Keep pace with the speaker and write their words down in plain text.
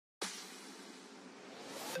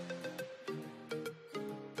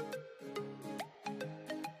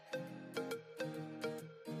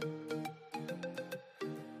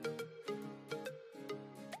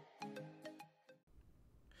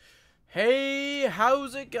Hey,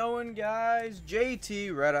 how's it going, guys?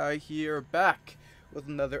 JT Red Eye here, back with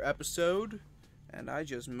another episode. And I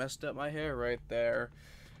just messed up my hair right there.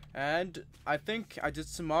 And I think I did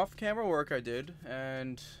some off-camera work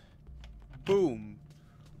and boom.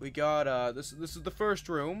 We got, this is the first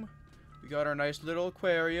room. We got our nice little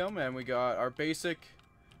aquarium, and we got our basic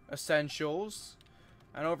essentials.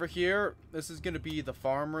 And over here, this is gonna be the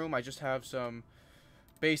farm room. I just have some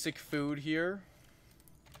basic food here.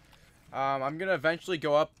 I'm gonna eventually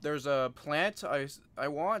go up. There's a plant I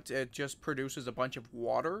want. It just produces a bunch of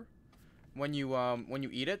water when you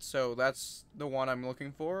eat it. So that's the one I'm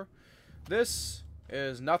looking for. This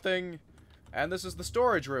is nothing, and this is the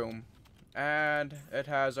storage room, and it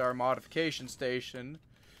has our modification station.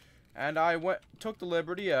 And I took the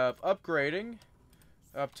liberty of upgrading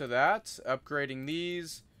up to that, upgrading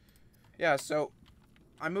these. Yeah, so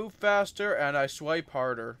I move faster and I swipe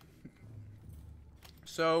harder.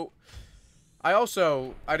 So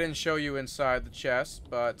I didn't show you inside the chest,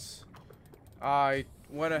 but I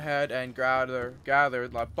went ahead and gathered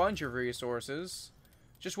a bunch of resources.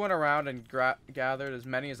 Just went around and gathered as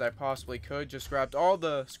many as I possibly could. Just grabbed all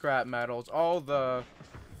the scrap metals, all the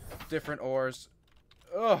different ores.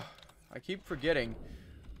 Ugh, I keep forgetting.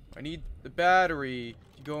 I need the battery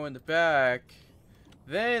to go in the back.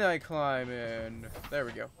 Then I climb in. There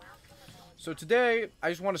we go. So today, I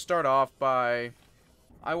just want to start off by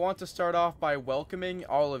welcoming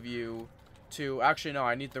all of you to, actually no,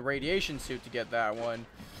 I need the radiation suit to get that one,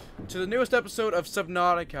 to the newest episode of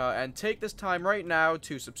Subnatica. And take this time right now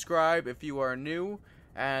to subscribe if you are new,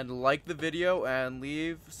 and like the video, and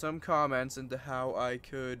leave some comments into how I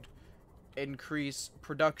could increase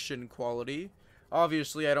production quality.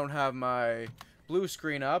 Obviously, I don't have my blue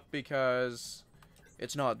screen up because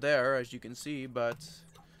it's not there, as you can see, but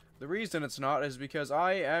the reason it's not is because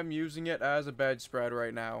I am using it as a bedspread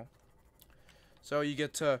right now. So you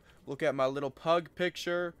get to look at my little pug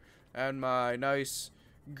picture and my nice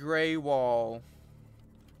gray wall.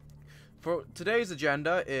 For today's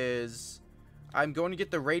agenda is I'm going to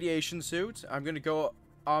get the radiation suit. I'm going to go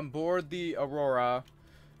on board the Aurora,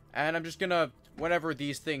 and I'm just going to, whenever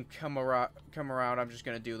these things come around, I'm just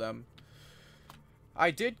going to do them.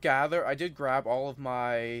 I did grab all of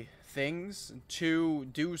my things to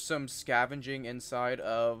do some scavenging inside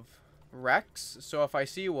of wrecks, so if I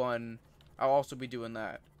see one, I'll also be doing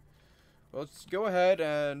that. Let's go ahead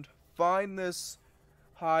and find this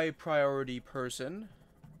high priority person,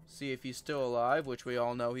 see if he's still alive, which we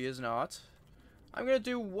all know he is not. I'm gonna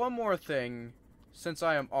do one more thing, since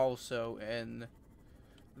I am also in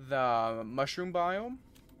the mushroom biome.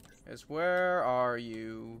 Where are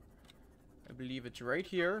you? I believe it's right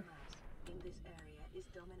here.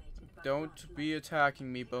 Don't be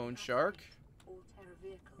attacking me, Bone Shark.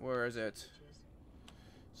 Where is it?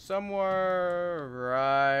 Somewhere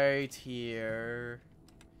right here.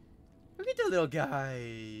 Look at the little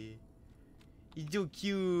guy. He's so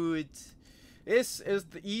cute. This is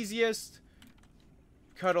the easiest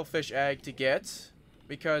cuttlefish egg to get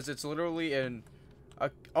because it's literally in a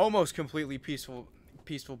almost completely peaceful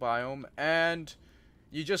biome, and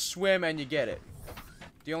you just swim and you get it.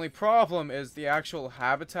 The only problem is the actual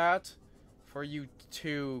habitat for you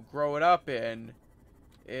to grow it up in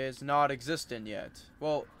is not existent yet.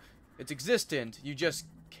 Well, it's existent, you just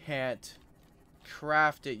can't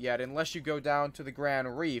craft it yet unless you go down to the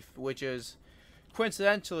Grand Reef, which is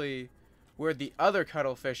coincidentally where the other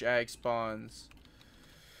cuttlefish egg spawns.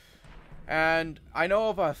 And I know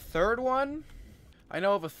of a third one.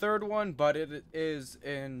 But it is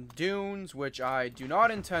in dunes, which I do not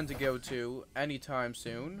intend to go to anytime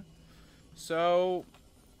soon. So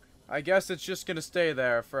I guess it's just gonna stay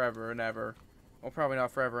there forever and ever. Well, probably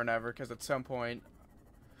not forever and ever, because at some point,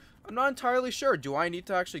 I'm not entirely sure. Do I need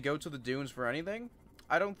to actually go to the dunes for anything?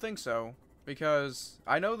 I don't think so, because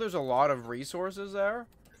I know there's a lot of resources there,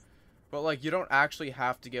 but like, you don't actually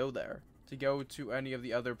have to go there to go to any of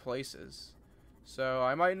the other places. So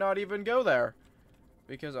I might not even go there.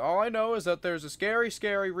 Because all I know is that there's a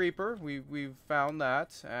scary Reaper. We've found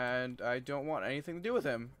that, and I don't want anything to do with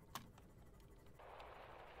him.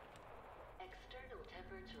 External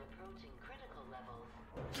temperature approaching critical levels.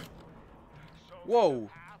 Whoa!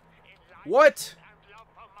 What?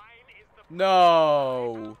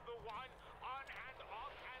 No!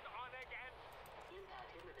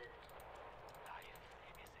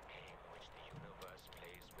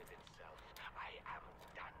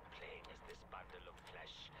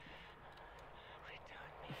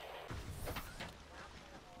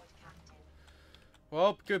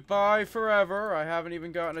 Well, goodbye forever. I haven't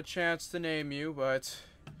even gotten a chance to name you, but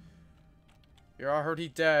you're already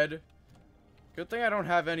dead. Good thing I don't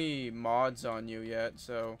have any mods on you yet,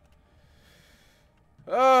 so...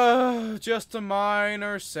 just a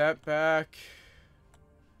minor setback.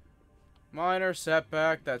 Minor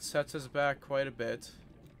setback that sets us back quite a bit.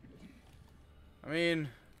 I mean,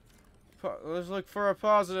 let's look for a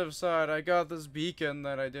positive side. I got this beacon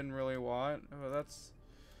that I didn't really want. Well, that's...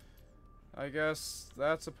 I guess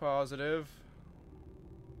that's a positive.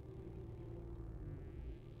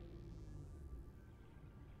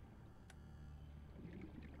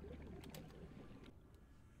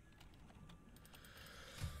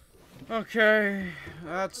 Okay,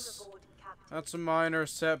 that's a minor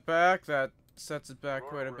setback that sets it back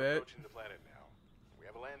quite a bit. We're approaching the planet now. We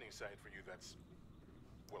have a landing site for you that's,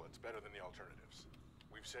 well, it's better than the alternatives.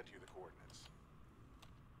 We've sent you the coordinates.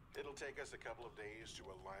 It'll take us a couple of days to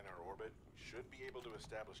align our orbit. We should be able to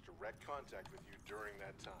establish direct contact with you during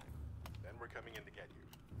that time. Then we're coming in to get you.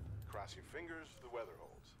 Cross your fingers, the weather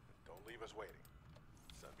holds. Don't leave us waiting.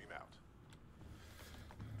 Sunbeam out.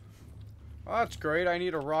 Well, that's great. I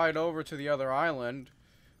need a ride over to the other island,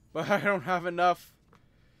 but I don't have enough.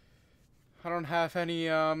 I don't have any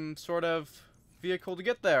sort of vehicle to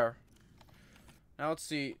get there. Now let's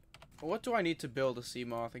see. What do I need to build a sea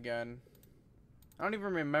moth again? I don't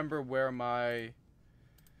even remember where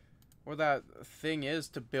that thing is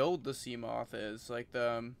to build the sea moth is. Like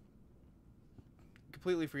the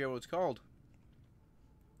completely forget what it's called.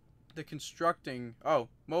 The constructing. Oh,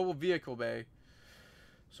 mobile vehicle bay.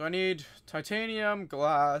 So I need titanium,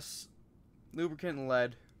 glass, lubricant, and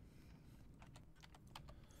lead.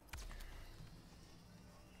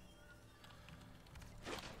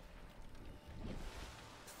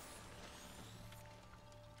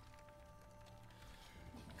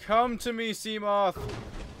 Come to me, Seamoth.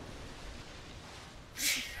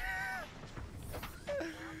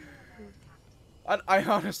 I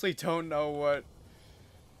honestly don't know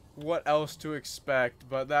what else to expect,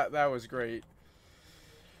 but that was great.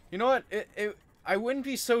 You know what? I wouldn't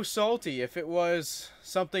be so salty if it was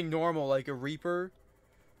something normal like a Reaper,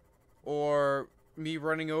 or me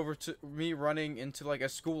running into like a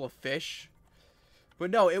school of fish.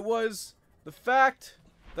 But no, it was the fact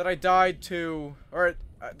that I died to, or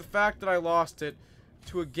the fact that I lost it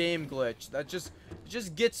to a game glitch that just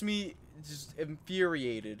gets me just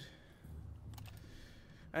infuriated.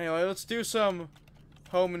 Anyway, let's do some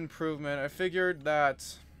home improvement. I figured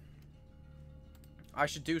that I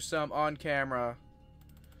should do some on camera,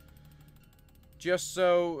 just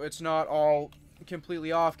so it's not all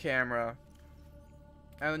completely off camera,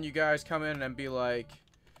 and then you guys come in and be like,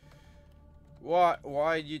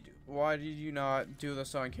 why did you not do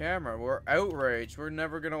this on camera? We're outraged. We're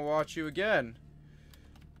never gonna watch you again.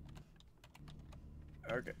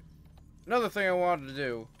 Okay, another thing I wanted to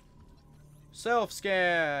do,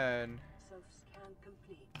 self-scan. Self-scan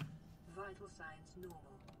complete. Vital signs normal.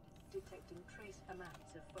 Detecting trace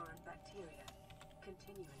amounts of foreign bacteria.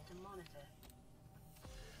 Continuing to monitor.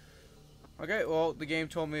 Okay, well, the game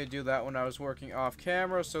told me to do that when I was working off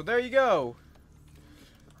camera, so there you go.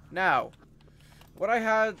 Now, what I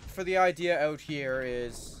had for the idea out here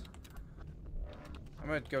is, I'm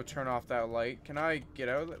gonna go turn off that light. Can I get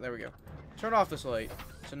out of it? There we go. Turn off this light.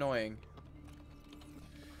 It's annoying.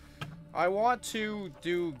 I want to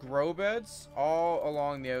do grow beds all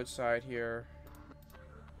along the outside here.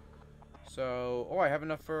 So, oh, I have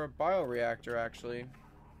enough for a bioreactor, actually.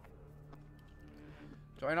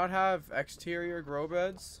 Do I not have exterior grow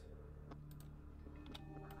beds?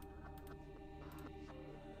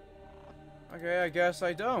 Okay, I guess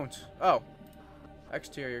I don't. Oh,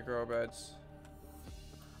 exterior grow beds.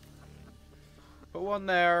 Put one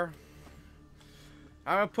there.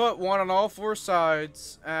 I'm gonna put one on all four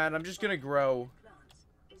sides, and I'm just gonna grow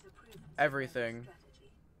everything.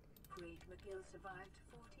 Survived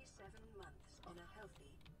 47 months on a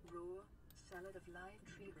healthy, raw salad of live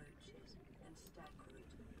tree roaches and stagroot.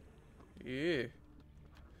 Yeah.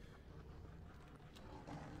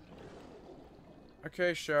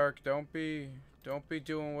 Okay, Shark, don't be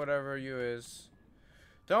doing whatever you is.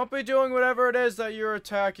 Don't be doing whatever it is that you're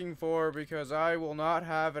attacking for, because I will not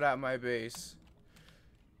have it at my base.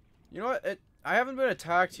 You know what? I haven't been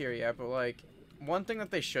attacked here yet, but like, one thing that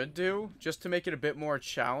they should do, just to make it a bit more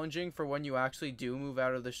challenging for when you actually do move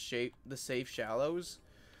out of the safe shallows,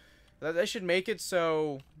 that they should make it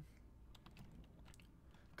so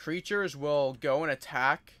creatures will go and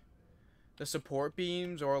attack the support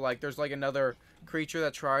beams, or like there's like another creature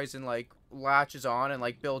that tries and like latches on and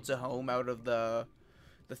like builds a home out of the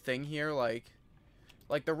thing here, like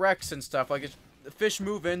the wrecks and stuff. Like, the fish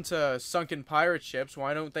move into sunken pirate ships,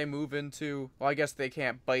 why don't they move into, well, I guess they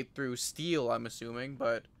can't bite through steel, I'm assuming,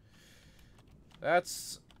 but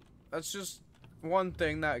that's just one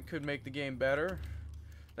thing that could make the game better.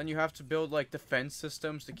 Then you have to build like defense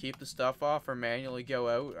systems to keep the stuff off or manually go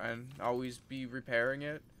out and always be repairing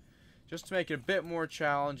it. Just to make it a bit more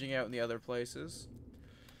challenging out in the other places.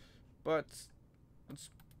 But let's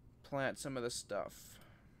plant some of this stuff.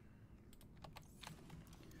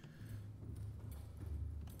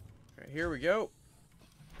 Okay, here we go.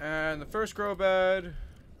 And the first grow bed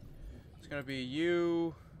is going to be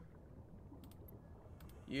you.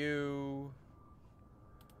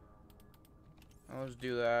 I'll just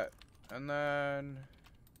do that. And then...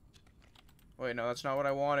 Wait, no, that's not what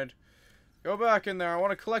I wanted. Go back in there. I want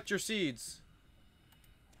to collect your seeds.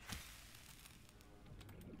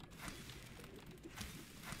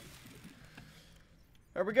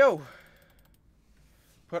 There we go.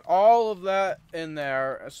 Put all of that in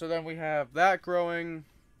there. So then we have that growing.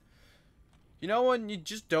 You know when you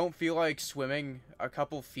just don't feel like swimming a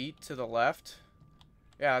couple feet to the left?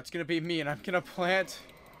 Yeah, it's going to be me. And I'm going to plant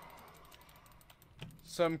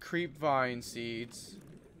some creep vine seeds.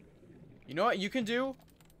 You know what you can do?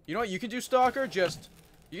 You know what you can do, Stalker?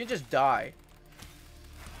 You can just die.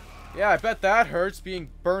 Yeah, I bet that hurts, being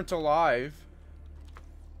burnt alive.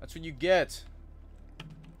 That's what you get.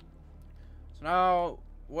 So now,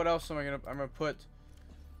 what else am I'm gonna put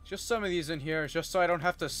just some of these in here, just so I don't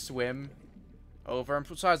have to swim over them.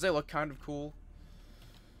 Besides, they look kind of cool.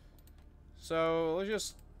 So, let's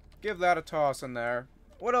just give that a toss in there.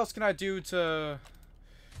 What else can I do to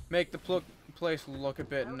make the place look a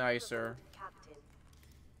bit nicer?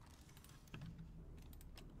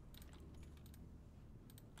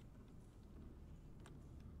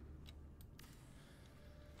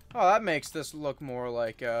 Oh, that makes this look more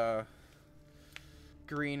like a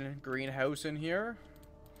greenhouse in here.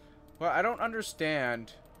 Well, I don't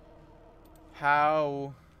understand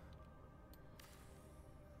how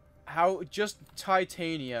just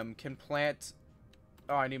titanium can plant...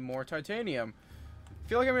 Oh, I need more titanium. I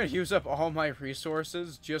feel like I'm going to use up all my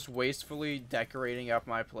resources just wastefully decorating up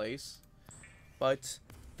my place. But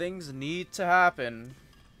things need to happen.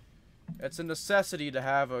 It's a necessity to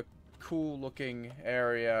have a cool looking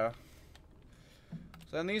area.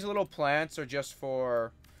 So then these little plants are just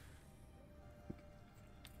for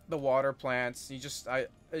the water plants. It's just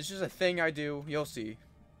a thing I do. You'll see.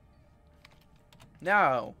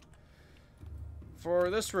 Now, for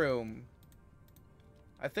this room,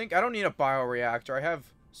 I think I don't need a bioreactor. I have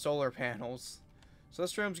solar panels. So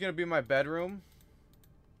this room's gonna be my bedroom,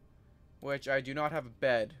 which I do not have a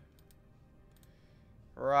bed.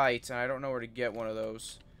 Right, and I don't know where to get one of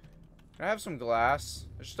those. Can I have some glass?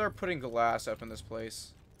 I should start putting glass up in this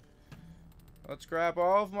place. Let's grab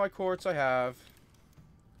all of my quartz I have.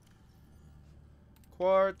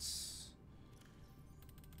 Quartz.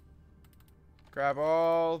 Grab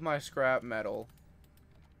all of my scrap metal.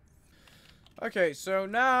 Okay, so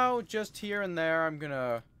now, just here and there, I'm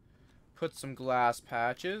gonna put some glass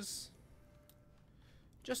patches.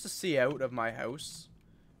 Just to see out of my house.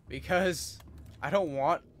 Because I don't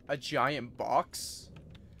want a giant box.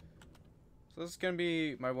 So this is going to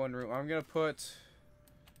be my one room. I'm going to put...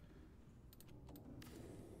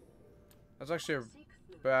 That's actually a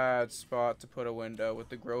bad spot to put a window with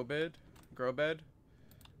the grow bed.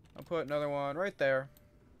 I'll put another one right there.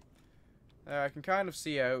 There, I can kind of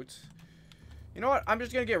see out. You know what? I'm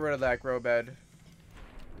just going to get rid of that grow bed.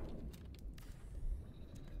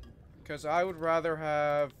 Because I would rather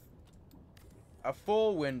have a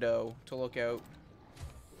full window to look out.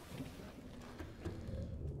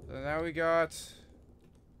 So now we got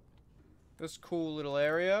this cool little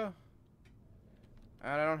area.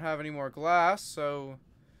 And I don't have any more glass, so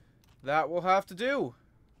that will have to do.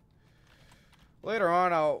 Later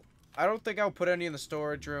on, I don't think I'll put any in the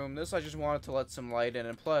storage room. This I just wanted to let some light in,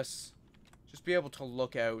 and plus, just be able to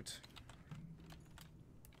look out.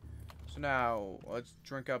 So now, let's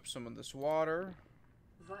drink up some of this water.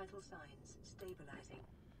 Vital signs stabilizing.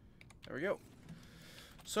 There we go.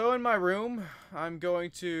 So in my room, I'm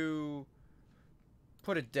going to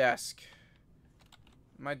put a desk.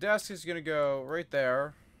 My desk is going to go right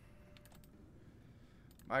there.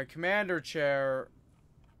 My commander chair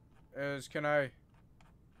is... Are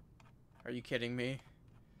you kidding me?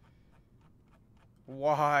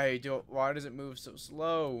 Why does it move so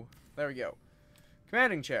slow? There we go.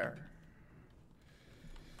 Commanding chair.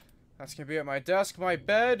 That's going to be at my desk. My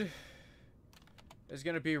bed is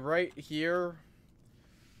going to be right here.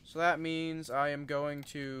 So that means I am going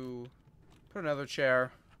to put another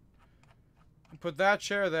chair. Put that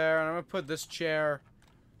chair there, and I'm going to put this chair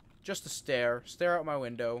just to stare out my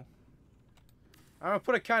window. I'm going to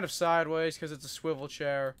put it kind of sideways because it's a swivel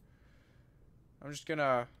chair. I'm just going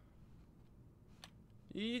to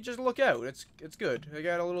You just look out. It's good. I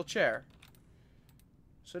got a little chair.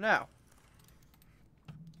 So now,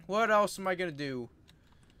 what else am I gonna do?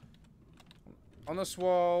 On this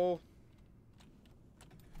wall,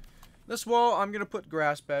 I'm gonna put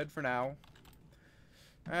grass bed for now.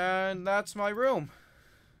 And that's my room.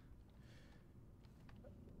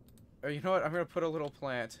 Or you know what? I'm gonna put a little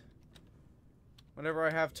plant. Whenever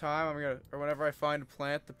I have time, or whenever I find a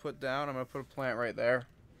plant to put down, I'm gonna put a plant right there.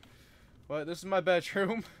 But this is my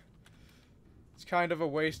bedroom. It's kind of a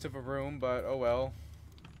waste of a room, but oh well.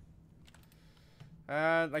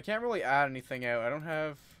 And I can't really add anything out.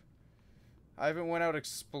 I haven't went out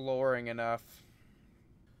exploring enough.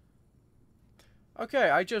 Okay,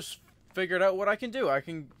 I just figured out what I can do. I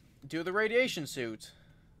can do the radiation suit.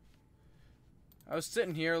 I was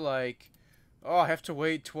sitting here like, oh, I have to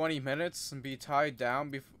wait 20 minutes and be tied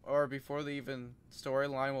down before the even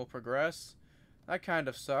storyline will progress. That kind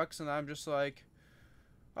of sucks, and I'm just like,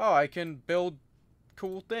 oh, I can build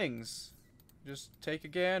cool things. Just take a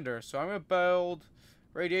gander. So I'm gonna build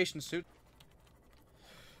radiation suit.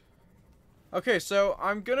 Okay, so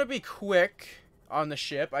I'm gonna be quick on the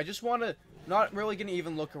ship. I just wanna, not really gonna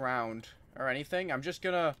even look around or anything. I'm just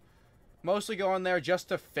gonna mostly go on there just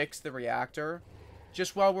to fix the reactor,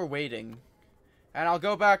 just while we're waiting. And I'll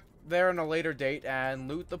go back there in a later date and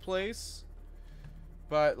loot the place.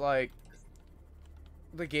 But, like,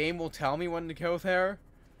 the game will tell me when to go there,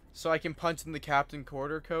 so I can punch in the captain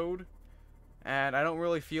quarter code. And I don't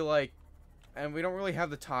really feel like, and we don't really have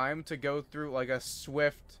the time to go through like a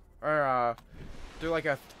swift, or do like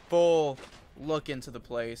a full look into the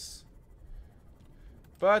place.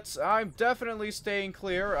 But I'm definitely staying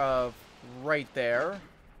clear of right there,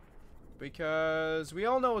 because we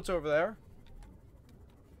all know what's over there.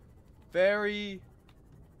 Very,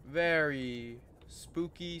 very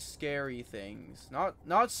spooky, scary things.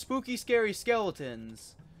 Not spooky, scary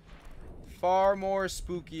skeletons. Far more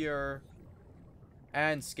spookier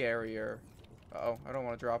and scarier. Uh-oh, I don't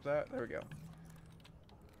want to drop that. There we go.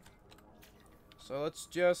 So let's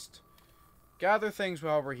just gather things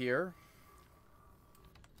while we're here.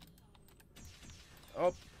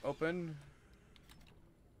 Oh, open.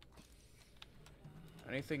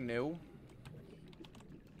 Anything new?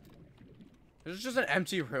 This is just an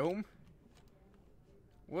empty room.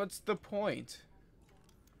 What's the point?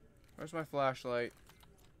 Where's my flashlight?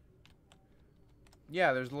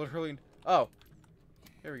 Yeah, there's literally... Oh.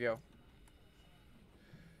 Here we go.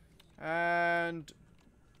 And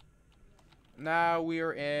now we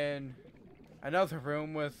are in another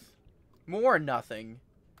room with more nothing.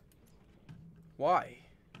 Why?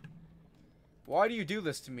 Why do you do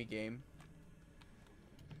this to me, game?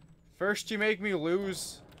 First you make me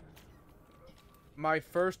lose my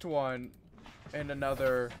first one in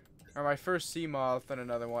another, or my first sea moth in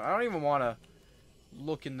another one. I don't even want to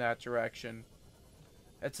look in that direction.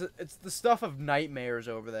 It's the stuff of nightmares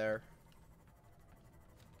over there.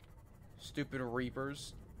 Stupid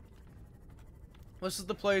reapers. This is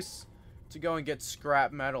the place to go and get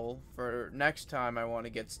scrap metal for next time I want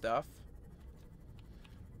to get stuff.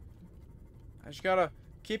 I just gotta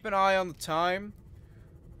keep an eye on the time.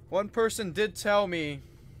 One person did tell me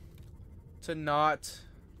to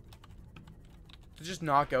just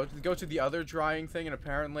not go to the other drying thing, and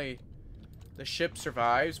apparently the ship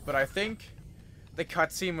survives, but I think the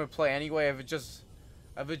cutscene would play anyway of it just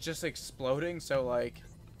exploding, so like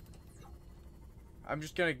I'm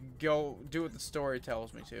just gonna go do what the story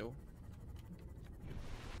tells me to.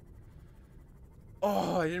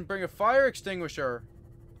 Oh, I didn't bring a fire extinguisher.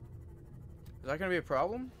 Is that gonna be a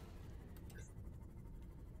problem?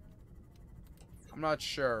 I'm not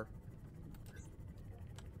sure.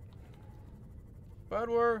 But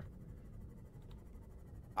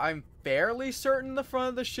I'm fairly certain the front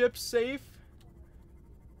of the ship's safe.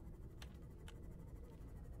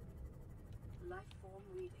 Life-form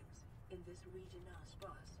readings in this region are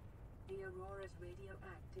sparse. The Aurora's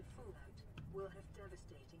radioactive fallout will have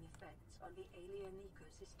devastating effects on the alien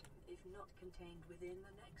ecosystem if not contained within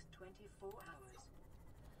the next 24 hours.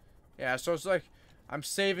 Yeah, so it's like I'm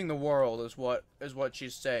saving the world is what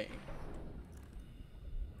she's saying.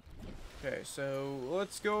 Okay, so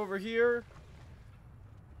let's go over here.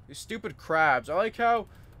 These stupid crabs. I like how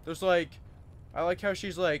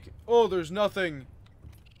she's like, oh, there's nothing.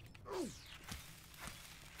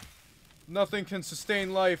 Nothing can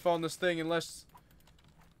sustain life on this thing unless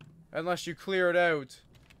you clear it out.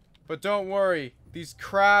 But don't worry, these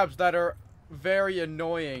crabs that are very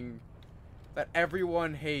annoying, that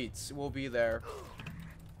everyone hates, will be there.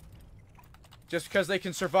 Just because they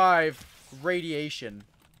can survive radiation.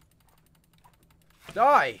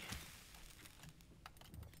 Die!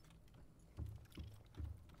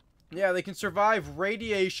 Yeah, they can survive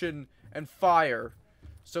radiation and fire.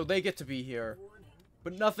 So they get to be here. Warning.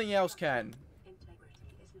 But nothing else can.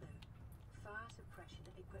 Integrity is low. Fire suppression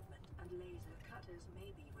equipment and laser cutters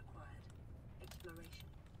may be required. Exploration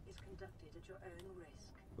is conducted at your own risk.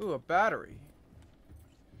 Ooh, a battery.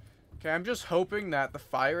 Okay, I'm just hoping that the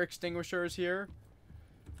fire extinguisher is here.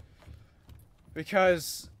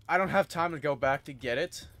 Because I don't have time to go back to get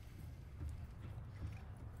it.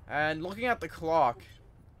 And looking at the clock.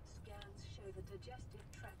 Scans show the digestive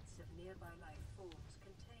tracts of nearby life forms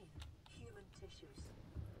contain human tissues.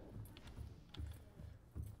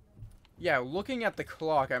 Yeah, looking at the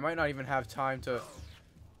clock, I might not even have time to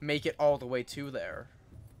make it all the way to there.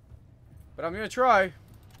 But I'm gonna try.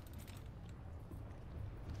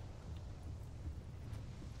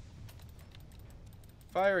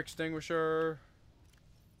 Fire extinguisher.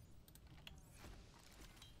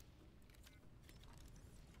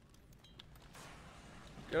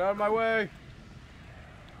 Get out of my way.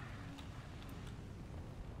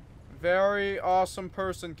 Very awesome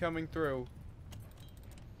person coming through.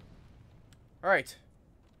 Alright.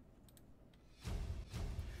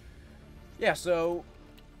 Yeah, so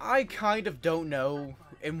I kind of don't know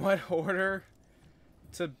in what order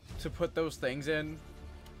to put those things in.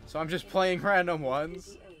 So I'm just playing random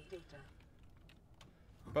ones.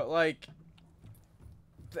 But like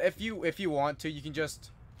if you want to, you can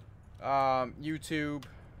just YouTube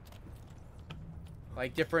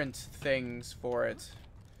like different things for it.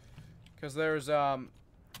 Cuz there's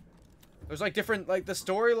like different, like the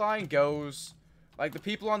storyline goes like the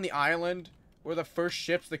people on the island were the first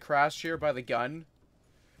ships that crashed here by the gun.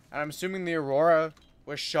 And I'm assuming the Aurora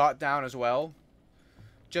was shot down as well.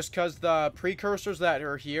 Just because the precursors that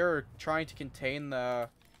are here are trying to contain the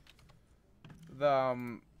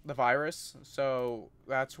virus. So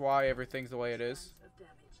that's why everything's the way it is. Of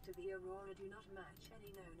damage to the Aurora do not match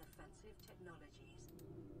any known offensive technologies.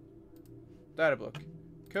 Data book.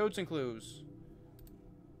 Codes and clues.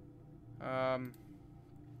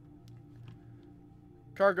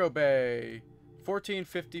 Cargo bay.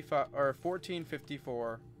 1455 or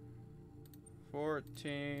 1454.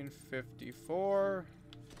 1454.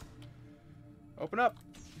 Open up.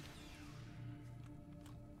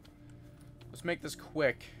 Let's make this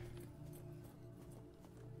quick.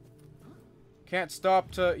 Can't stop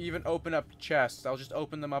to even open up chests. I'll just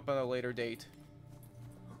open them up on a later date.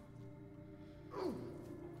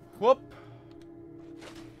 Whoop.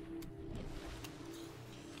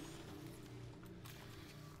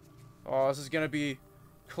 Oh, this is gonna be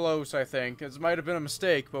close, I think. This might have been a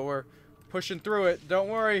mistake, but we're pushing through it. Don't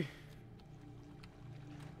worry.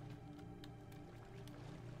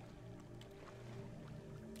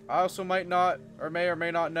 I also might not, or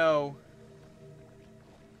may not know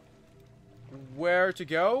where to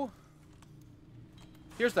go.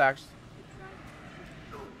 Here's the axe.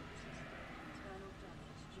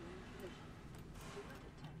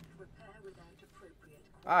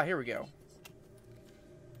 Ah, here we go.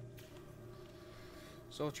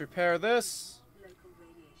 So let's repair this. Local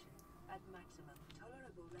radiation at maximum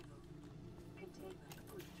tolerable level. Containment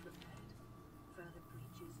breach repaired. Further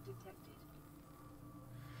breaches detected.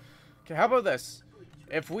 Okay, how about this?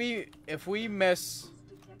 If we miss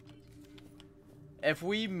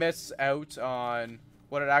out on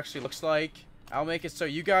what it actually looks like, I'll make it so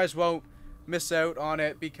you guys won't miss out on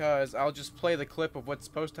it, because I'll just play the clip of what's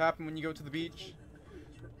supposed to happen when you go to the beach.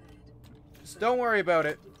 Just don't worry about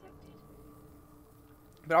it.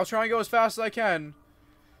 But I'll try and go as fast as I can.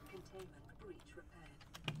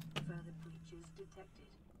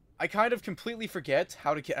 I kind of completely forget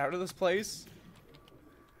how to get out of this place.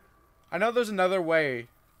 I know there's another way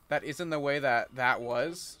that isn't the way that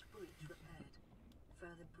was.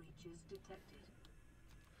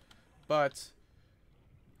 But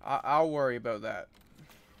I'll worry about that.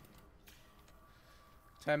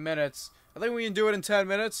 10 minutes. I think we can do it in 10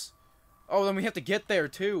 minutes. Oh, then we have to get there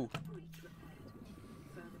too.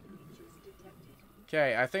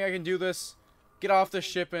 Okay, I think I can do this. Get off the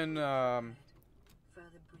ship in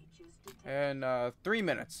 3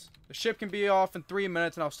 minutes. The ship can be off in 3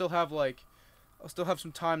 minutes, and I'll still have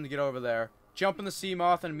some time to get over there. Jump in the sea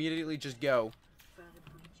moth and immediately just go.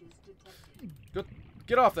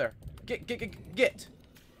 Get off there. Get.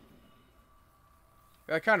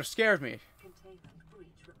 That kind of scared me.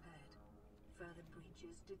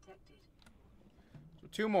 So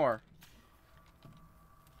 2 more.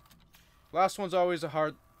 Last one's always a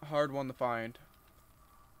hard one to find.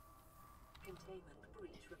 Containment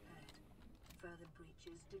breach repaired. Further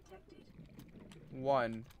breaches detected.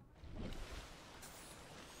 1.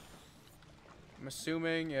 I'm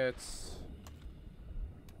assuming it's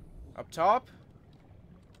up top.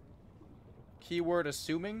 Keyword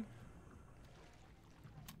assuming.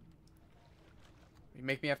 You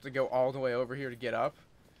make me have to go all the way over here to get up.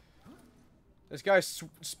 This guy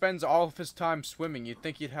spends all of his time swimming. You'd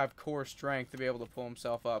think he'd have core strength to be able to pull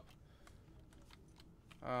himself up.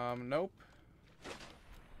 Nope.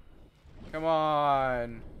 Come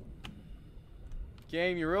on.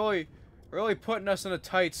 Game, you're really putting us in a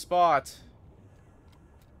tight spot.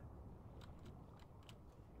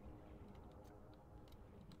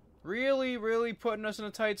 Really putting us in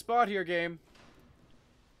a tight spot here, game.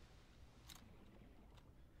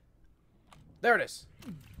 There it is.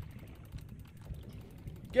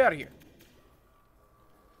 Get out of here.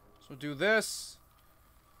 So we'll do this.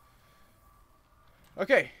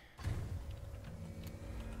 Okay.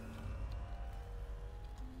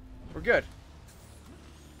 We're good.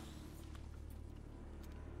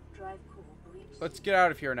 Drive core breach. Let's get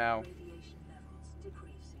out of here now. Radiation levels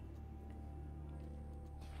decreasing.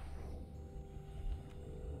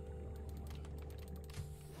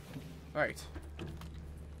 Alright.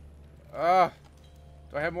 Do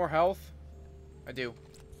I have more health? I do.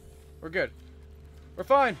 We're good. We're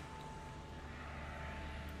fine.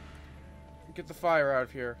 Get the fire out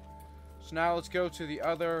of here. So now let's go to the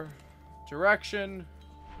other direction.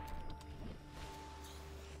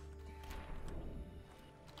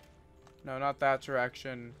 No, not that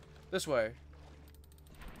direction. This way.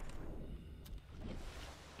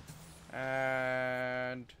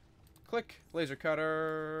 And click. Laser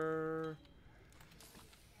cutter.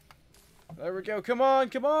 There we go. Come on,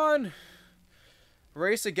 come on.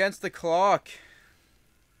 Race against the clock.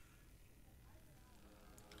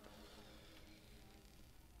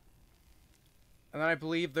 And then I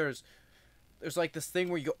believe there's like this thing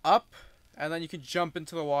where you go up and then you can jump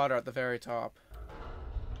into the water at the very top.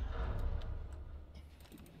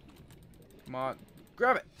 Come on.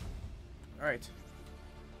 Grab it. Alright.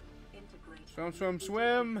 Swim, swim,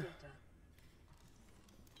 swim.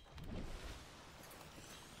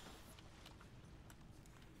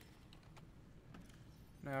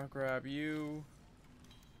 Now grab you.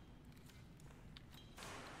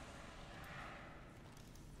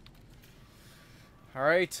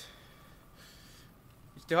 Alright.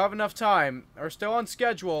 We still have enough time. We're still on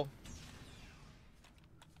schedule.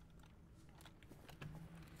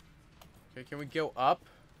 Okay, can we go up?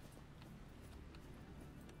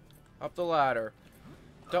 Up the ladder.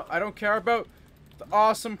 I don't care about the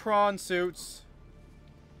awesome prawn suits.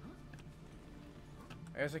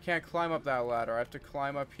 I guess I can't climb up that ladder. I have to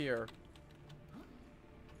climb up here.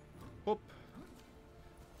 Whoop.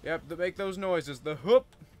 Yep, to make those noises. The whoop.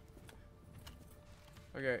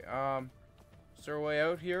 Okay, is there a way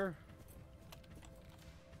out here?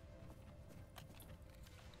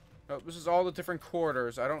 No, this is all the different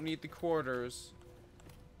quarters. I don't need the quarters.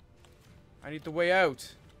 I need the way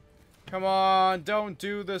out. Come on, don't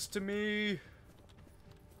do this to me.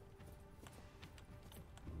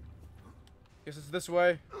 Guess it's this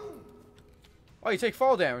way. Oh, you take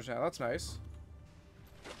fall damage now. That's nice.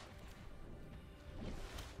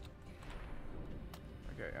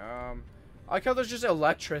 Okay, I like how there's just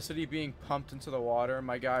electricity being pumped into the water.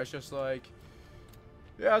 My guy's just like,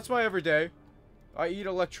 yeah, that's my everyday. I eat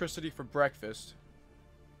electricity for breakfast.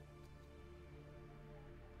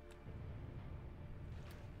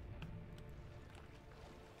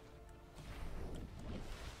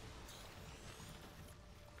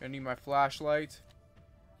 I need my flashlight.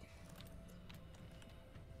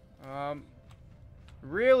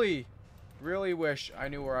 Really wish I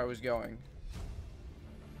knew where I was going.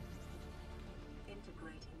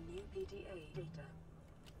 Integrating new PDA data.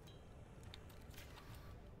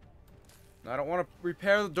 I don't want to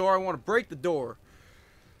repair the door. I want to break the door.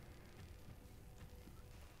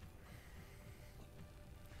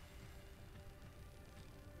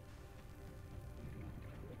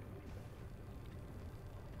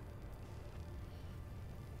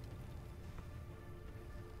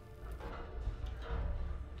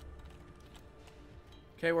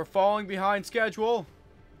 Okay, we're falling behind schedule.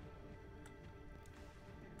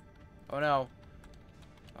 Oh no.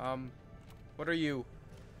 What are you?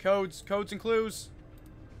 Codes and clues.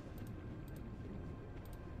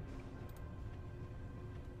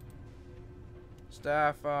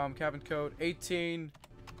 Staff, cabin code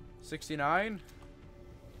 1869.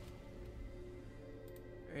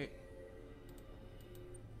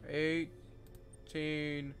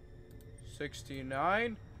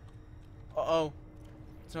 1869. Uh-oh.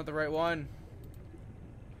 It's not the right one.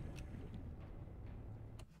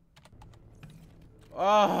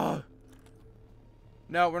 Oh.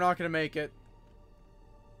 No, we're not gonna make it.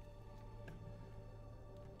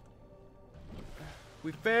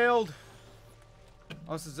 We failed.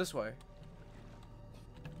 Unless it's this way.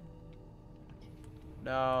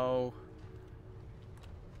 No.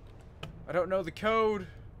 I don't know the code.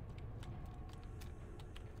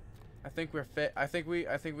 I think we're fit. I think we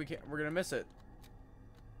can't. We're gonna miss it.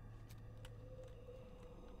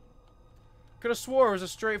 Could have swore it was a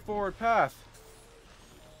straightforward path.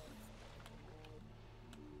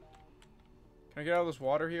 Can I get out of this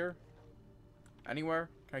water here? Anywhere?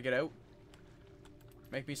 Can I get out?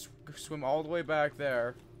 Make me swim all the way back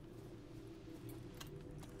there.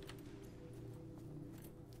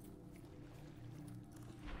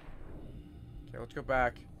 Okay, let's go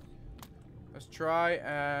back. Let's try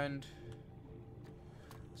and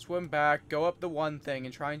swim back, go up the one thing,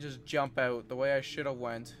 and try and just jump out the way I should have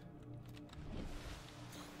went.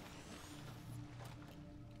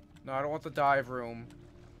 No, I don't want the dive room.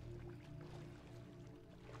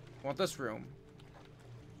 I want this room.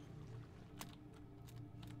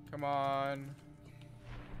 Come on.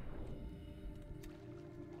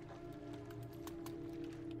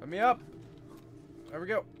 Let me up. There we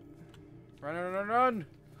go. Run, run, run, run.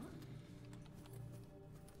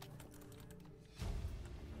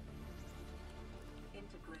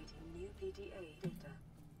 Integrating new PDA data.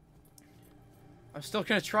 I'm still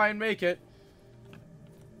gonna try and make it.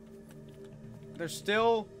 There's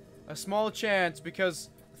still a small chance because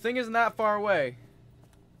the thing isn't that far away.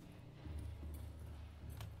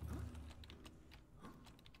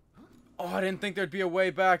 Oh, I didn't think there'd be a way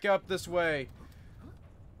back up this way.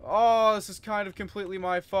 Oh, this is kind of completely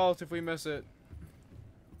my fault if we miss it.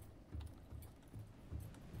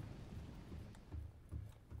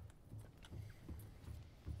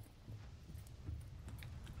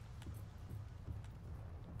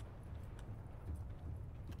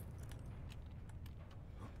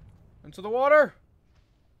 Into the water.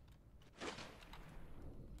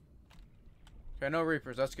 Okay, no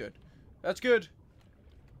Reapers. That's good. That's good.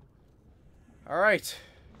 Alright.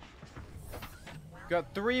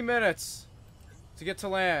 Got 3 minutes to get to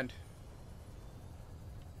land.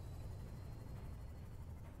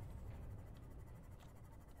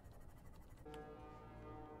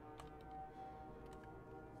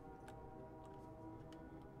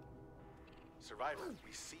 Survivor,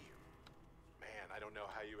 we see you. Man, I don't know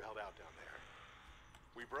how you held out down there.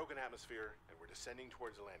 We broke an atmosphere, and we're descending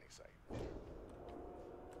towards the landing site.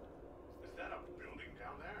 Is that a building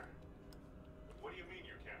down there? What do you mean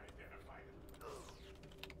you can't identify it?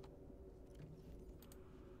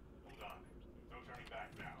 Hold on. No turning back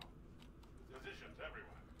now. Positions,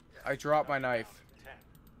 everyone. I dropped my knife. 10,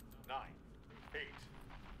 9, 8.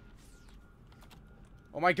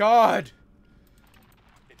 Oh my god!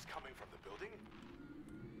 It's coming from the building?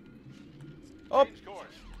 Oh! Change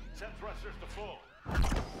course. Set thrusters to full.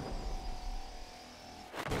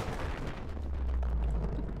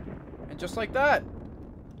 And just like that,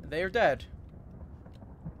 they are dead.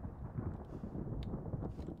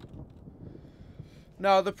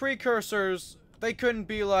 No, the precursors, they couldn't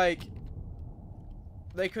be like,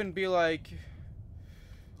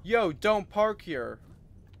 yo, don't park here.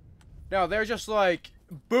 No, they're just like,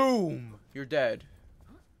 boom, you're dead.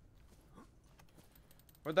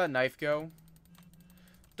 Where'd that knife go?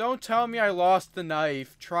 Don't tell me I lost the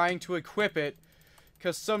knife trying to equip it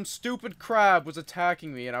because some stupid crab was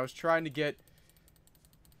attacking me and I was trying to get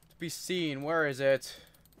to be seen. Where is it?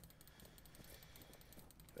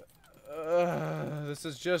 This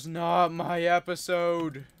is just not my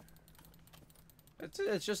episode.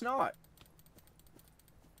 It's just not.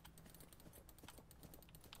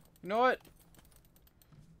 You know what?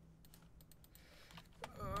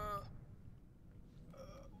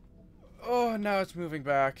 Oh, now it's moving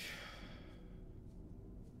back.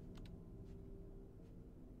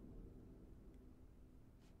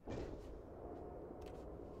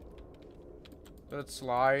 Did it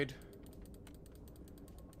slide?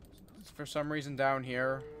 It's for some reason down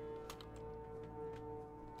here.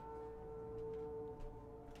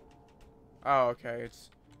 Oh, okay. It's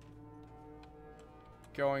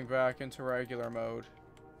going back into regular mode.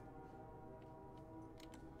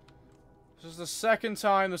 This is the second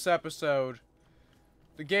time this episode.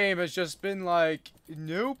 The game has just been like,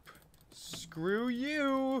 nope, screw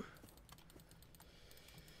you.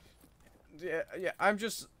 Yeah, I'm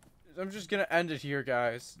just gonna end it here,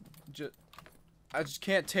 guys. I just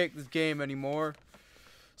can't take this game anymore.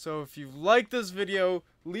 So if you like this video,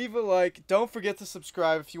 leave a like. Don't forget to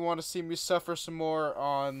subscribe if you want to see me suffer some more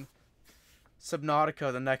on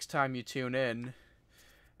Subnautica the next time you tune in.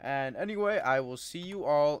 And anyway, I will see you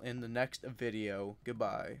all in the next video.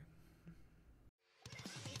 Goodbye.